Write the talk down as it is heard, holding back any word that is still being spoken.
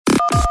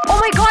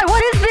my God,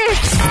 what is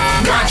this?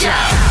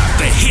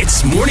 The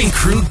Hits Morning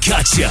Crew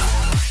Gotcha.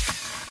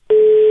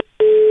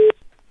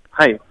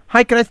 Hi.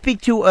 Hi, can I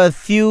speak to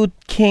Thieu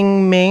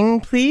King Ming,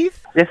 please?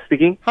 Yes,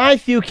 speaking. Hi,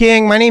 Thieu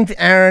King. My name's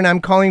Aaron. I'm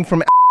calling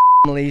from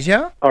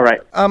Malaysia. All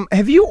right.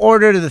 Have you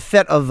ordered a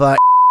set of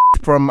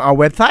from our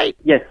website?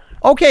 Yes.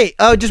 Okay,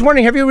 just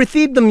wondering, have you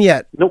received them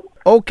yet? Nope.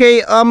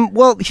 Okay,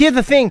 well, here's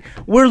the thing.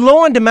 We're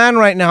low on demand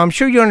right now. I'm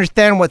sure you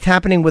understand what's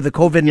happening with the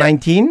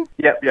COVID-19.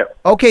 Yep.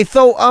 Okay,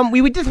 so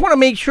we would just want to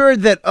make sure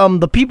that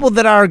the people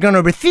that are going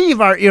to receive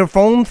our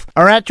earphones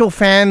are actual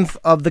fans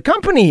of the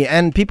company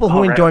and people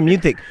who enjoy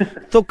music.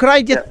 So could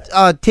I just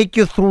take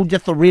you through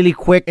just a really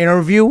quick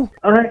interview?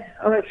 All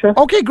right, sure.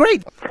 Okay,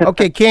 great.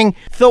 Okay, King.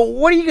 So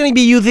what are you going to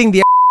be using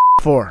the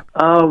for?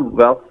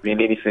 Well,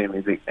 mainly listen to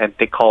music and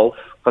take calls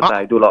because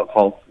I do a lot of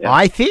calls. Yeah.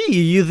 I see.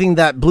 You're using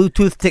that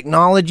Bluetooth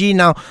technology.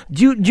 Now,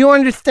 do you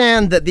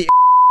understand that the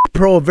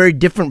Pro are very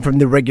different from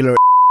the regular?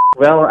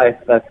 Well,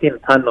 I've seen a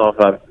ton of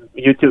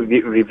YouTube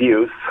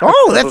reviews.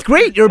 Oh, that's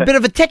great. You're a bit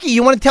of a techie.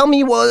 You want to tell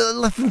me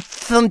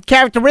some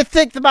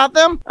characteristics about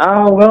them?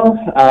 I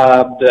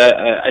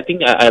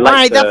think I like. All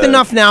right, that's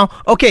enough now.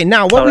 Okay,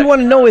 now what we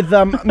want to know is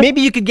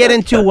maybe you could get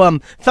into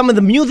some of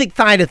the music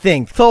side of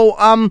things. So,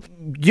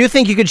 do you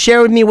think you could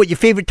share with me what your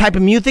favorite type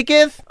of music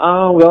is?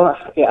 Well,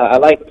 yeah, I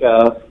like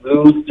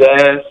blues,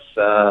 jazz.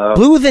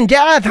 Blues and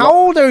jazz. How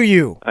old are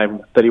you? I'm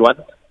 31.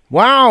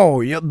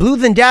 Wow,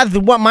 blues and jazz is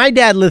what my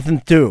dad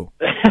listens to.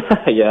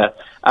 Yeah.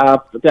 I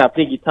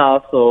play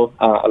guitar, so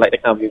I like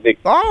that kind of music.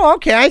 Oh,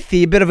 okay, I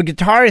see. A bit of a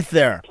guitarist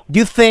there. Do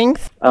you sing?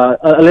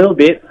 A little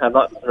bit. I'm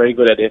not very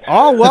good at it.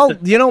 Oh, well,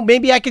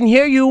 maybe I can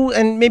hear you,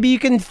 and maybe you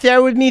can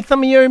share with me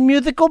some of your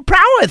musical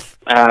prowess.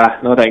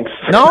 No thanks.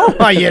 No?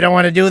 Oh, you don't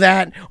want to do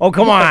that? Oh,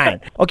 come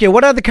on. Okay,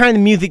 what other kind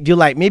of music do you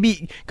like?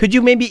 Could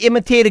you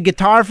imitate a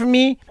guitar for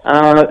me?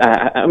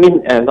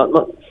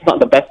 Not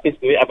the best place to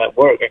do it. I'm at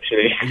work,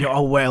 actually.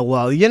 Oh,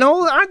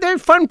 well, aren't there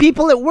fun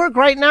people at work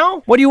right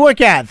now? What do you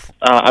work as?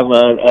 I'm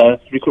a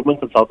recruitment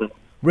consultant.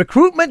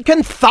 Recruitment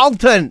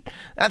consultant?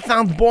 That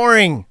sounds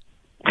boring.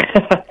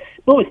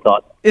 No, it's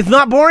not. It's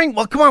not boring?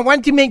 Well, come on. Why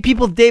don't you make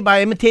people's day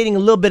by imitating a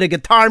little bit of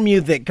guitar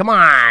music? Come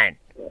on.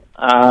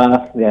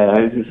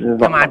 This is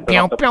come on.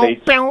 Pew, pew,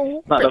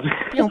 pew,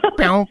 pew,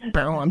 pew,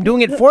 pew. I'm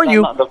doing it for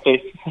you. Not the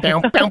place.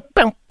 Pew, pew,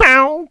 pew,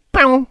 pew,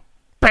 pew,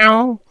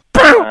 pew,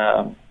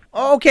 pew.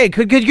 Okay,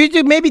 could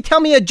you maybe tell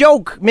me a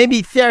joke?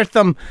 Maybe share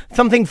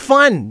something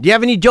fun. Do you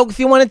have any jokes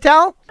you want to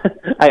tell?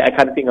 I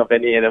can't think of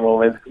any at the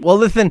moment. Well,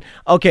 listen.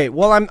 Okay,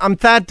 well, I'm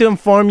sad to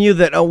inform you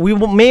that we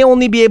may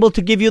only be able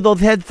to give you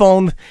those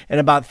headphones in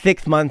about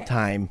 6 months'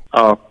 time.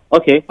 Oh,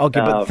 okay. Okay,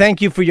 but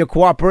thank you for your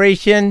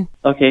cooperation.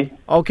 Okay.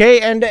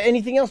 Okay, and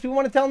anything else we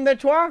want to tell them there,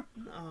 Chua?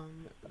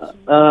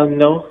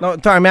 No. No,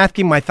 sorry, I'm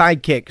asking my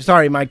sidekick.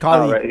 Sorry, my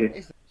colleague.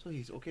 Right. So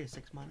he's okay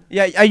 6 months?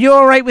 Yeah, are you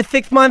all right with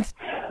 6 months?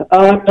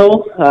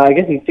 No. I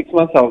guess in 6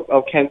 months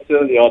I'll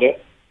cancel the order.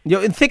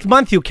 In 6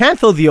 months you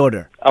cancel the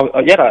order? If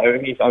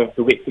I have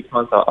to wait 6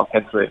 months, I'll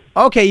cancel it.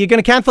 Okay, you're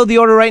going to cancel the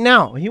order right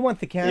now. He wants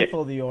to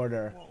cancel the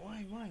order. Why?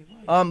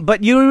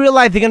 But you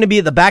realize they're going to be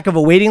at the back of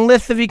a waiting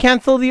list if you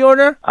cancel the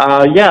order?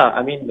 Yeah,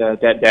 I mean, they're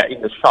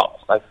in the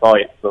shops. I saw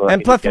it. So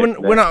and plus,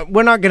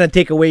 we're not going to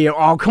take away your...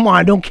 Oh, come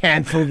on, don't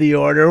cancel the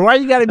order. Why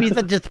you got to be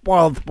such a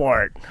spoiled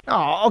sport?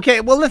 Oh,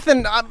 okay, well,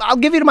 listen, I'll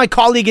give you to my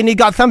colleague, and he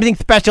got something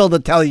special to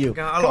tell you.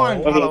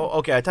 Hello.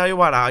 Okay, I tell you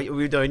what,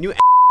 with the new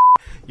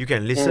you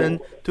can listen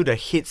to the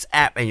Hits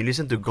app and you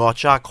listen to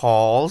Gotcha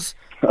calls.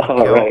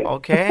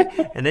 Okay,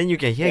 and then you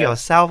can hear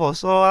yourself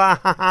also.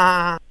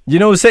 You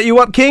know who set you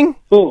up, King?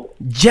 Who?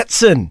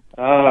 Jetson.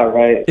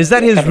 Right. Is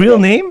that his real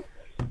name?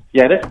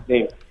 Yeah, that's his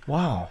name.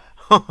 Wow.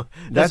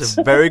 That's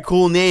a very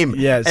cool name.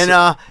 Yes. And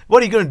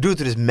what are you going to do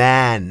to this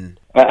man?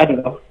 I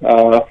don't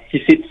know. He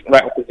sits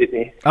right opposite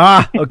me.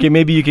 Okay,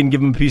 maybe you can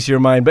give him a piece of your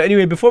mind. But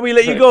anyway, before we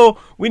let you go,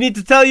 we need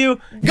to tell you...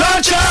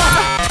 Gotcha!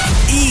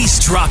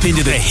 Eavesdrop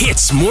into the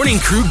Hits Morning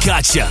Crew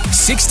Gotcha.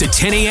 6 to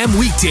 10 a.m.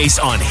 weekdays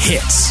on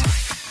Hits.